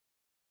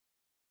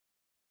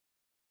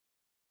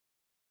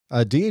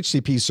A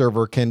DHCP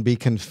server can be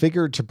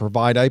configured to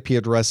provide IP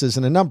addresses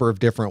in a number of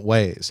different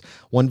ways.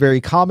 One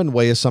very common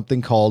way is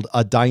something called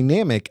a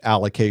dynamic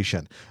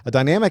allocation. A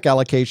dynamic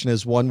allocation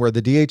is one where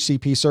the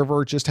DHCP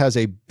server just has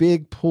a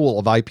big pool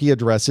of IP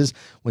addresses.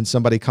 When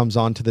somebody comes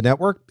onto the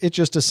network, it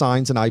just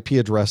assigns an IP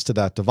address to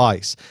that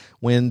device.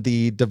 When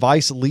the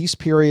device lease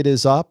period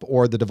is up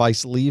or the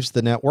device leaves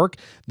the network,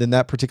 then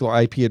that particular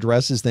IP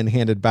address is then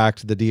handed back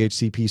to the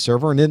DHCP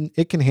server, and then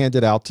it can hand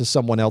it out to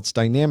someone else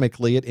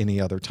dynamically at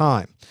any other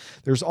time.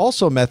 There's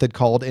also a method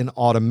called an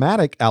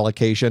automatic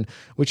allocation,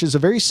 which is a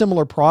very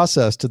similar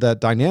process to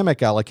that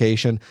dynamic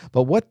allocation,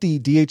 but what the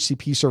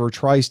DHCP server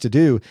tries to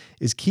do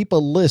is keep a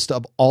list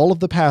of all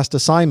of the past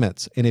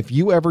assignments, and if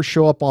you ever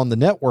show up on the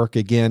network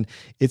again,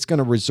 it's going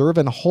to reserve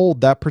and hold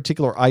that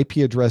particular IP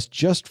address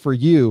just for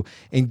you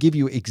and give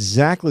you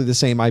exactly the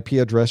same IP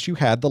address you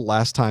had the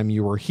last time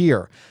you were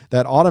here.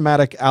 That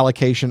automatic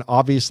allocation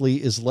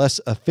obviously is less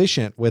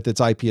efficient with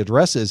its IP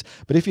addresses,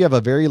 but if you have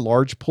a very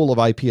large pool of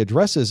IP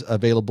addresses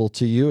available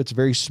to you, it's a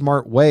very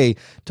smart way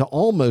to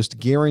almost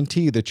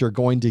guarantee that you're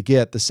going to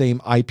get the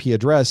same IP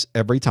address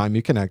every time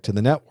you connect to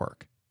the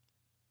network.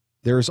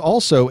 There's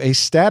also a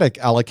static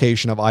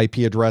allocation of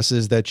IP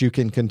addresses that you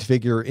can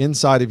configure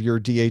inside of your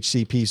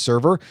DHCP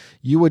server.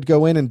 You would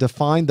go in and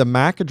define the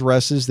MAC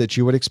addresses that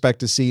you would expect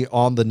to see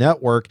on the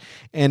network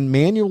and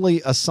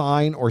manually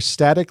assign or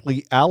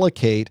statically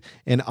allocate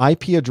an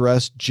IP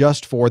address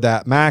just for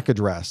that MAC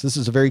address. This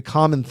is a very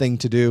common thing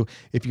to do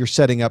if you're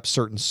setting up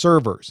certain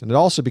servers, and it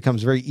also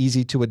becomes very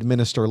easy to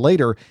administer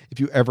later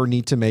if you ever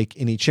need to make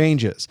any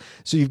changes.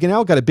 So you've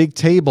now got a big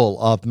table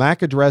of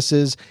MAC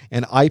addresses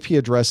and IP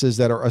addresses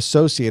that are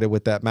associated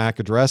with that MAC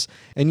address,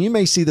 and you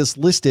may see this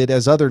listed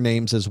as other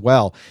names as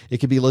well. It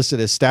could be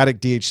listed as static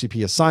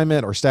DHCP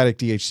assignment or static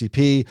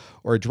DHCP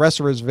or address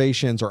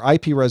reservations or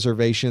IP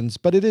reservations,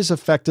 but it is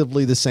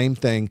effectively the same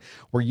thing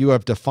where you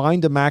have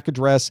defined a MAC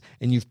address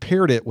and you've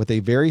paired it with a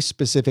very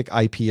specific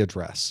IP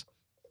address.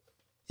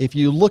 If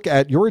you look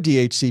at your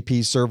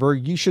DHCP server,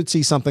 you should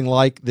see something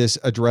like this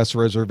address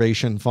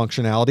reservation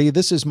functionality.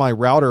 This is my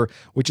router,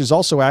 which is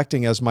also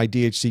acting as my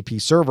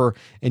DHCP server,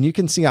 and you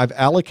can see I've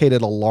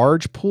allocated a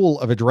large pool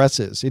of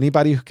addresses.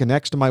 Anybody who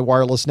connects to my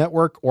wireless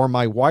network or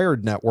my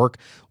wired network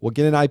will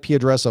get an IP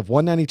address of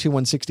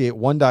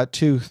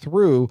 192.168.1.2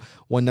 through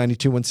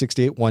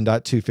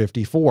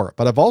 192.168.1.254.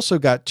 But I've also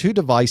got two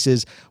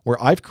devices where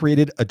I've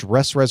created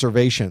address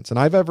reservations, and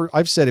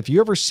I've said if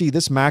you ever see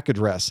this MAC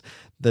address,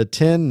 the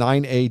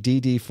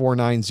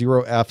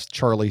N10-005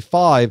 Charlie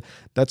 5,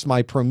 that's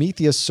my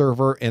Prometheus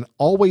server, and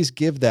always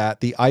give that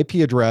the IP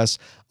address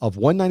of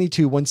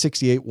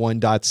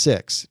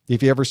 192.168.1.6.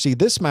 If you ever see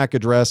this MAC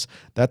address,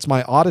 that's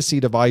my Odyssey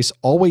device,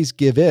 always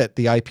give it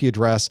the IP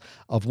address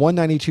of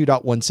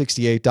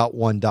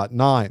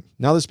 192.168.1.9.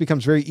 Now this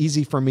becomes very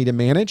easy for me to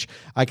manage.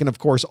 I can of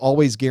course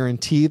always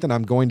guarantee that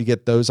I'm going to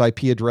get those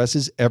IP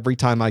addresses every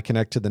time I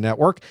connect to the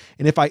network.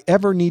 And if I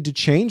ever need to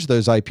change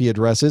those IP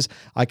addresses,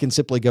 I can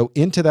simply go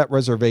into that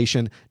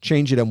reservation,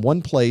 change it in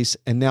one place,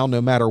 and now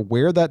no matter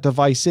where that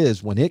device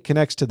is, when it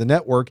connects to the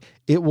network,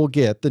 it will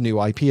get the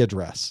new IP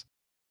address.